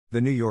The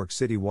New York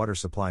City Water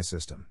Supply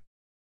System.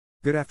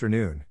 Good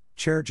afternoon,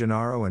 Chair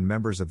Gennaro and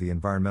members of the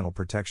Environmental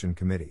Protection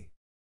Committee.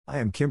 I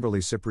am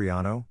Kimberly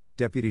Cipriano,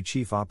 Deputy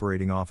Chief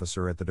Operating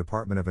Officer at the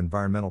Department of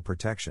Environmental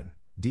Protection,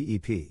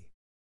 DEP.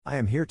 I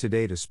am here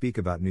today to speak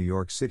about New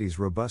York City's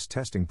robust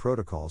testing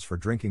protocols for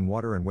drinking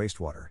water and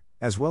wastewater,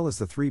 as well as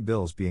the three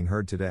bills being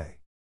heard today.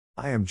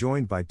 I am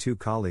joined by two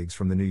colleagues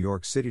from the New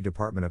York City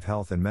Department of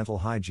Health and Mental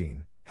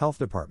Hygiene, Health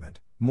Department,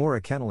 Maura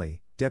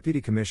Kennelly,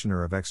 Deputy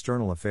Commissioner of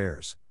External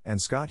Affairs,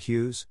 and Scott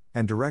Hughes,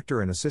 and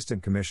Director and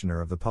Assistant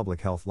Commissioner of the Public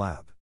Health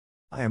Lab.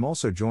 I am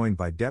also joined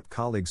by DEP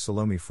colleagues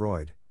Salome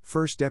Freud,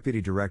 First Deputy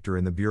Director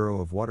in the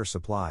Bureau of Water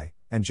Supply,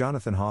 and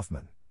Jonathan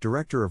Hoffman,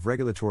 Director of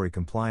Regulatory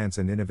Compliance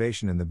and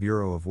Innovation in the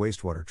Bureau of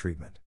Wastewater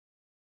Treatment.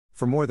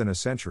 For more than a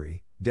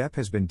century, DEP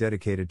has been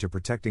dedicated to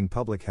protecting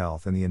public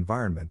health and the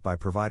environment by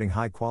providing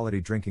high-quality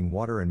drinking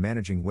water and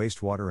managing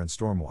wastewater and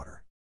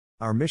stormwater.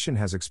 Our mission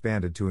has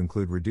expanded to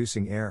include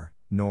reducing air,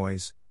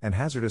 noise, and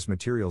hazardous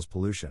materials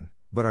pollution,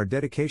 but our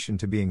dedication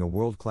to being a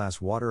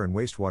world-class water and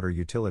wastewater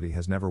utility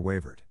has never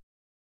wavered.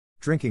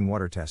 Drinking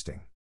water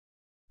testing.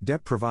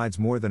 DEP provides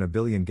more than 1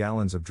 billion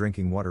gallons of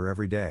drinking water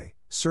every day,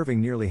 serving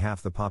nearly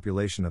half the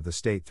population of the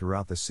state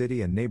throughout the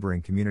city and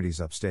neighboring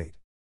communities upstate.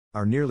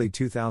 Our nearly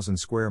 2,000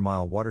 square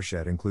mile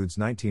watershed includes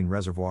 19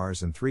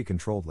 reservoirs and 3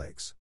 controlled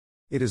lakes.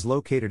 It is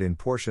located in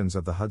portions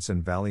of the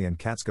Hudson Valley and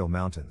Catskill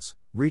Mountains,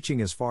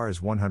 reaching as far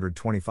as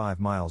 125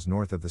 miles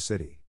north of the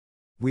city.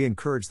 We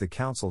encourage the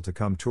Council to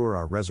come tour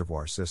our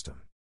reservoir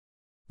system.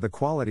 The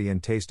quality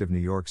and taste of New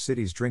York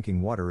City's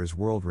drinking water is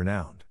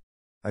world-renowned.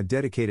 A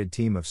dedicated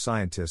team of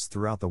scientists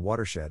throughout the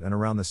watershed and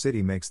around the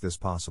city makes this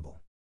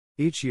possible.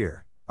 Each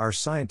year, our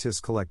scientists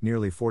collect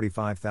nearly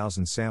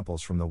 45,000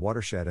 samples from the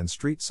watershed and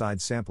street-side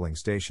sampling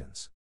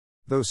stations.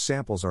 Those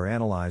samples are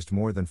analyzed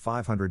more than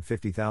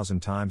 550,000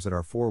 times at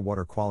our 4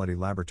 water quality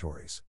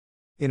laboratories.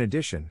 In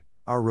addition,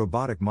 our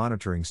robotic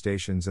monitoring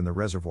stations in the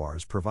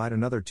reservoirs provide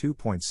another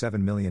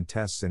 2.7 million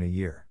tests in a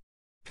year.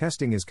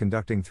 Testing is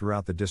conducted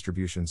throughout the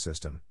distribution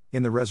system,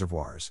 in the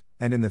reservoirs,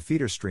 and in the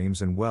feeder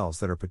streams and wells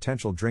that are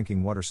potential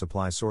drinking water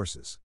supply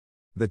sources.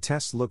 The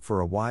tests look for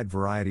a wide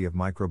variety of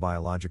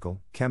microbiological,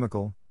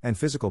 chemical, and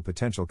physical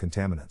potential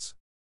contaminants.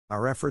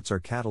 Our efforts are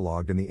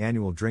cataloged in the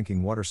annual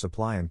Drinking Water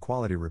Supply and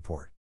Quality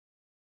Report.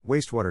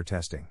 Wastewater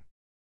testing.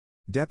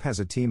 DEP has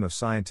a team of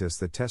scientists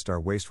that test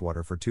our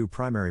wastewater for 2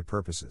 primary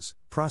purposes: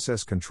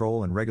 process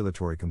control and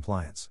regulatory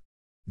compliance.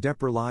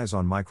 DEP relies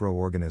on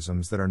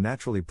microorganisms that are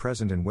naturally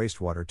present in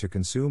wastewater to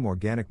consume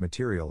organic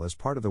material as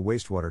part of the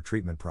wastewater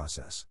treatment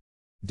process.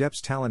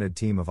 DEP's talented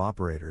team of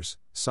operators,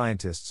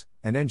 scientists,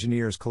 and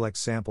engineers collect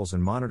samples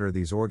and monitor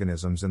these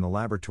organisms in the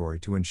laboratory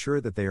to ensure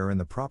that they are in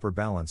the proper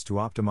balance to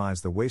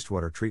optimize the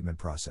wastewater treatment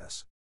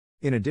process.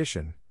 In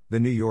addition, the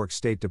New York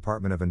State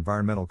Department of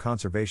Environmental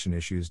Conservation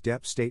issues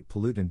DEP State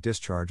Pollutant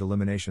Discharge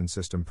Elimination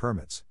System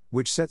permits,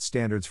 which set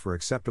standards for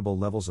acceptable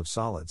levels of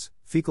solids,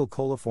 fecal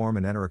coliform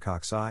and enteric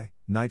oxide,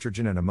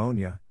 nitrogen and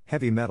ammonia,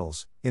 heavy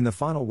metals, in the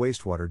final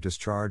wastewater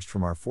discharged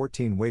from our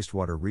 14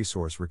 wastewater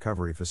resource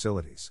recovery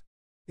facilities.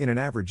 In an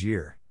average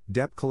year,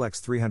 DEP collects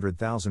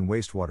 300,000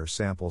 wastewater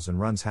samples and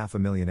runs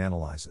 500,000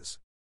 analyses.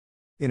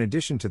 In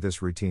addition to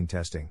this routine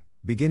testing,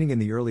 beginning in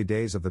the early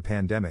days of the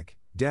pandemic,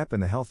 DEP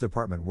and the Health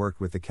Department worked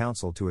with the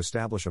Council to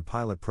establish a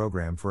pilot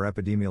program for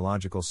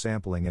epidemiological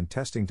sampling and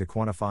testing to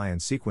quantify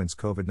and sequence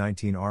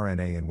COVID-19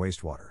 RNA in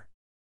wastewater.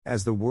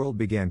 As the world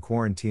began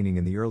quarantining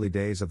in the early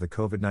days of the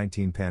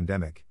COVID-19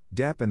 pandemic,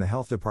 DEP and the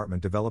Health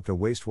Department developed a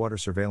wastewater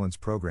surveillance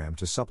program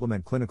to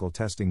supplement clinical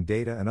testing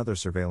data and other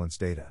surveillance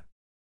data.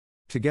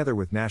 Together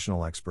with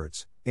national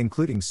experts,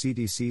 including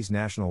CDC's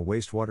National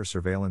Wastewater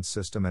Surveillance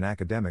System and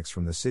academics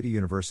from the City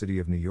University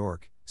of New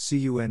York,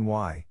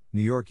 CUNY,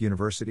 New York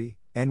University,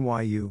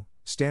 NYU,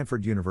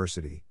 Stanford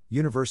University,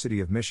 University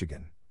of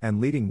Michigan,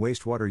 and leading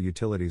wastewater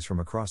utilities from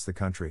across the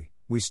country,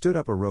 we stood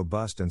up a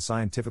robust and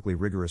scientifically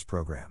rigorous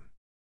program.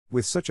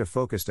 With such a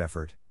focused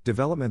effort,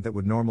 development that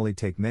would normally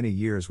take many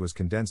years was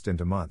condensed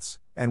into months,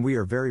 and we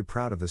are very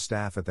proud of the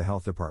staff at the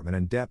Health Department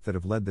and DEP that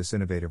have led this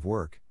innovative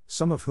work,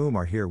 some of whom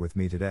are here with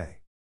me today.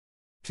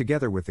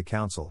 Together with the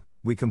Council,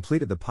 we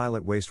completed the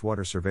pilot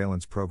wastewater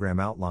surveillance program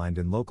outlined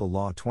in Local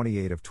Law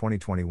 28 of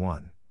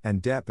 2021,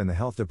 and DEP and the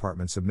Health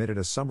Department submitted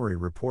a summary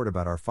report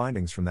about our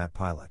findings from that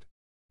pilot.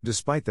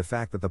 Despite the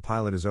fact that the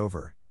pilot is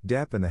over,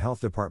 DEP and the Health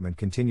Department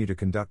continue to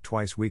conduct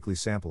twice-weekly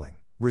sampling.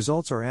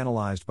 Results are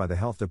analyzed by the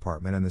Health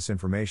Department and this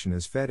information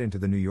is fed into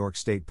the New York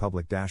State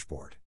Public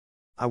Dashboard.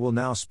 I will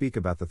now speak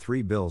about the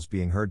 3 bills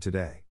being heard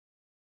today.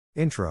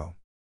 Intro.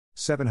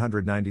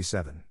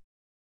 797.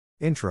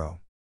 Intro.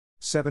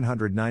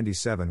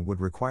 797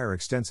 would require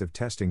extensive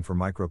testing for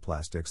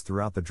microplastics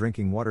throughout the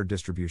drinking water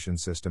distribution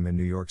system in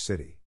New York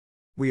City.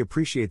 We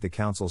appreciate the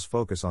Council's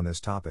focus on this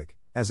topic,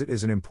 as it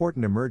is an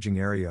important emerging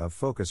area of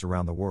focus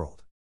around the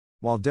world.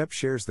 While DEP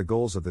shares the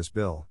goals of this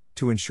bill,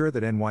 to ensure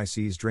that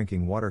NYC's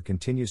drinking water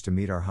continues to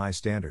meet our high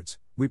standards,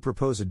 we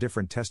propose a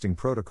different testing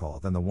protocol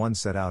than the one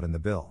set out in the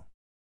bill.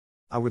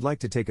 I would like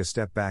to take a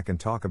step back and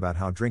talk about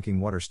how drinking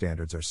water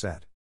standards are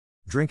set.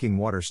 Drinking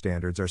water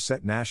standards are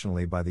set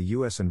nationally by the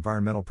U.S.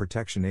 Environmental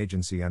Protection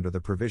Agency under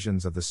the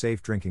provisions of the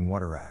Safe Drinking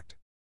Water Act.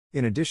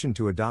 In addition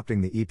to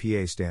adopting the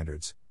EPA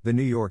standards, the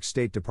New York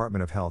State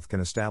Department of Health can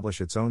establish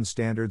its own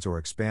standards or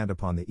expand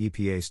upon the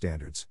EPA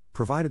standards,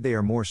 provided they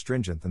are more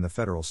stringent than the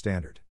federal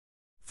standard.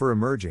 For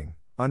emerging,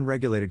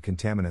 unregulated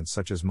contaminants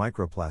such as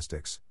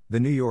microplastics, the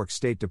New York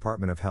State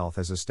Department of Health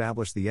has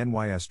established the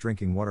NYS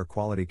Drinking Water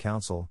Quality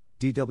Council,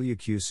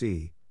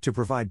 DWQC, to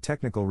provide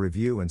technical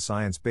review and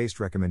science-based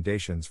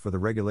recommendations for the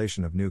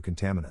regulation of new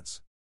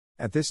contaminants.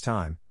 At this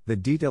time, the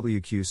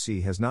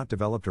DWQC has not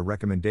developed a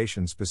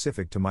recommendation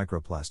specific to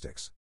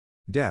microplastics.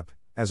 DEP,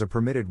 as a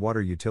permitted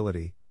water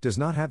utility, does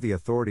not have the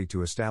authority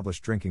to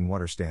establish drinking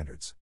water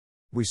standards.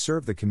 We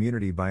serve the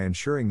community by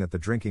ensuring that the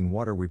drinking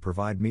water we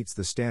provide meets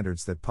the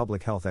standards that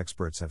public health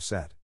experts have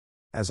set.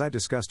 As I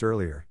discussed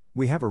earlier,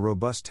 we have a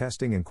robust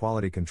testing and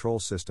quality control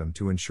system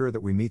to ensure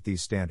that we meet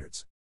these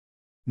standards.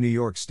 New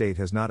York State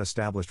has not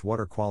established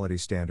water quality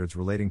standards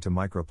relating to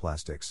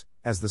microplastics,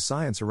 as the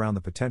science around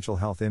the potential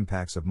health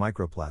impacts of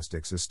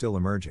microplastics is still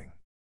emerging.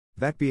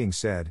 That being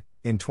said,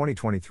 in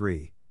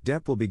 2023,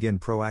 DEP will begin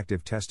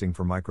proactive testing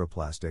for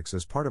microplastics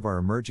as part of our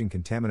Emerging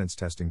Contaminants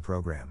Testing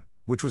Program,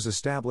 which was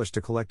established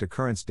to collect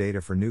occurrence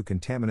data for new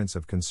contaminants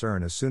of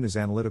concern as soon as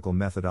analytical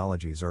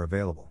methodologies are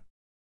available.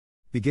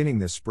 Beginning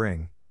this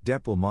spring,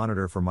 DEP will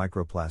monitor for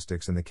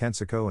microplastics in the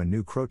Kensico and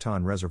New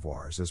Croton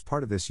reservoirs as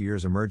part of this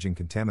year's emerging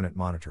contaminant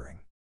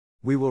monitoring.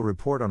 We will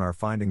report on our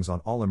findings on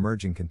all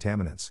emerging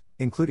contaminants,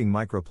 including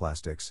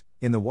microplastics,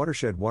 in the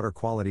Watershed Water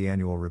Quality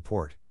Annual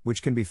Report,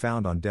 which can be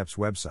found on DEP's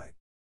website.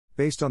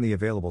 Based on the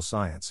available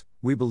science,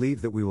 we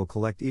believe that we will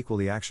collect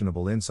equally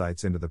actionable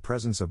insights into the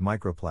presence of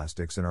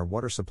microplastics in our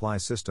water supply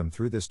system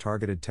through this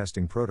targeted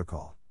testing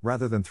protocol,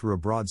 rather than through a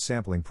broad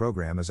sampling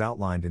program as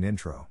outlined in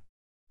Intro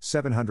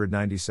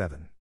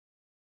 797.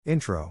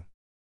 Intro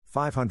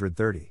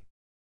 530.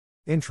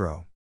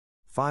 Intro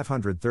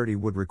 530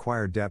 would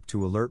require DEP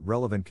to alert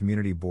relevant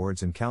community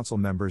boards and council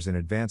members in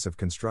advance of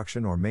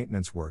construction or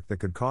maintenance work that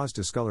could cause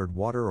discolored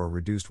water or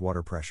reduced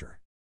water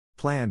pressure.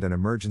 Planned and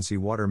emergency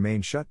water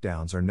main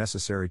shutdowns are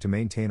necessary to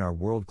maintain our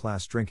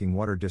world-class drinking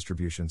water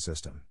distribution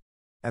system.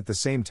 At the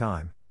same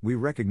time, we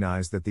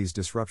recognize that these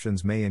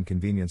disruptions may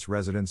inconvenience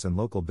residents and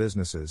local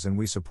businesses, and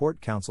we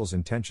support Council's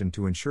intention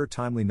to ensure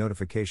timely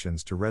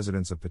notifications to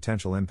residents of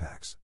potential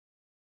impacts.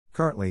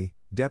 Currently,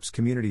 DEP's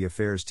Community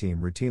Affairs team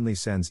routinely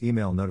sends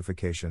email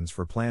notifications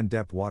for planned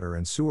DEP water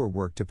and sewer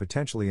work to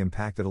potentially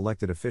impacted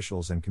elected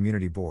officials and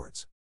community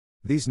boards.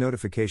 These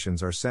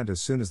notifications are sent as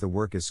soon as the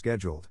work is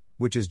scheduled,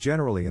 which is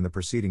generally in the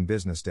preceding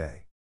business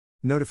day.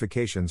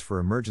 Notifications for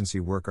emergency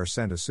work are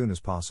sent as soon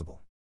as possible.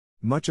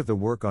 Much of the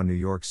work on New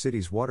York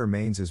City's water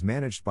mains is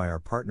managed by our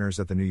partners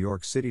at the New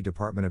York City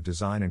Department of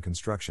Design and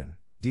Construction,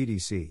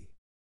 DDC.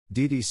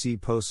 DDC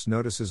posts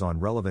notices on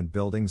relevant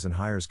buildings and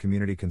hires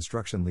community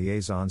construction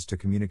liaisons to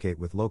communicate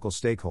with local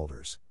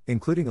stakeholders,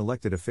 including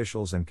elected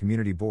officials and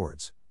community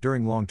boards,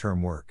 during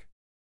long-term work.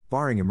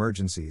 Barring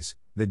emergencies,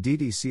 the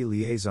DDC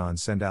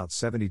liaisons send out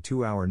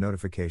 72-hour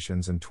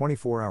notifications and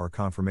 24-hour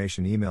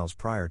confirmation emails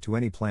prior to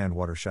any planned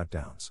water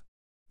shutdowns.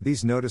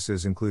 These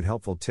notices include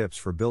helpful tips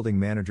for building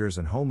managers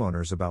and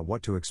homeowners about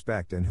what to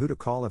expect and who to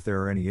call if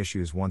there are any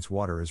issues once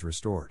water is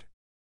restored.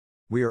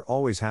 We are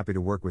always happy to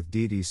work with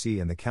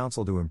DDC and the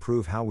Council to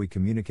improve how we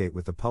communicate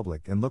with the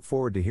public and look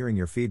forward to hearing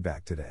your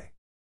feedback today.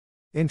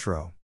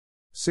 Intro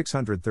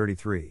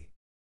 633.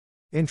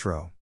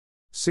 Intro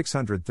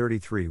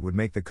 633 would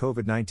make the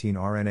COVID-19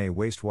 RNA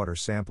wastewater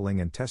sampling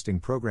and testing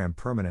program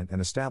permanent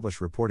and establish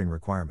reporting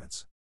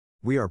requirements.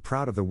 We are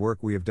proud of the work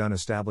we have done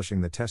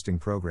establishing the testing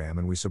program,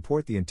 and we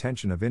support the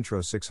intention of Intro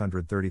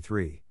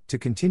 633 to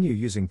continue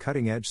using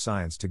cutting-edge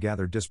science to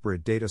gather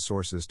disparate data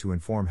sources to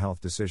inform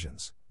health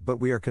decisions, but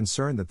we are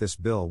concerned that this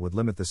bill would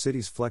limit the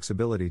city's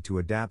flexibility to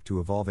adapt to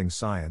evolving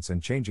science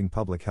and changing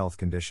public health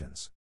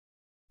conditions.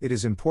 It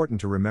is important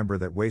to remember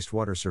that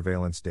wastewater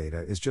surveillance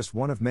data is just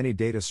one of many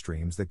data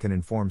streams that can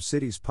inform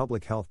cities'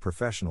 public health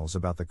professionals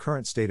about the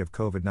current state of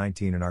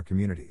COVID-19 in our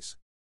communities.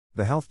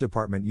 The Health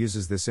Department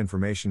uses this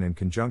information in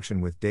conjunction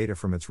with data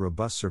from its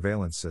robust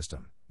surveillance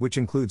system, which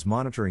includes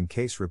monitoring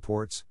case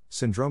reports,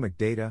 syndromic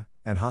data,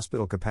 and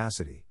hospital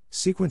capacity,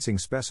 sequencing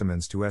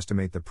specimens to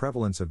estimate the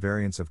prevalence of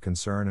variants of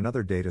concern and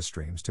other data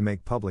streams to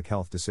make public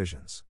health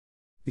decisions.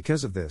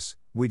 Because of this,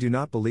 we do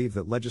not believe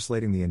that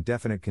legislating the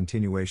indefinite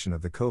continuation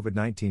of the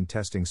COVID-19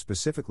 testing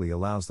specifically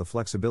allows the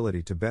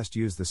flexibility to best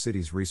use the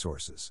city's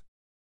resources.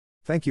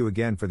 Thank you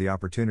again for the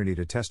opportunity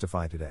to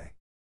testify today.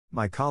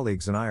 My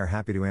colleagues and I are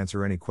happy to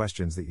answer any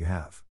questions that you have.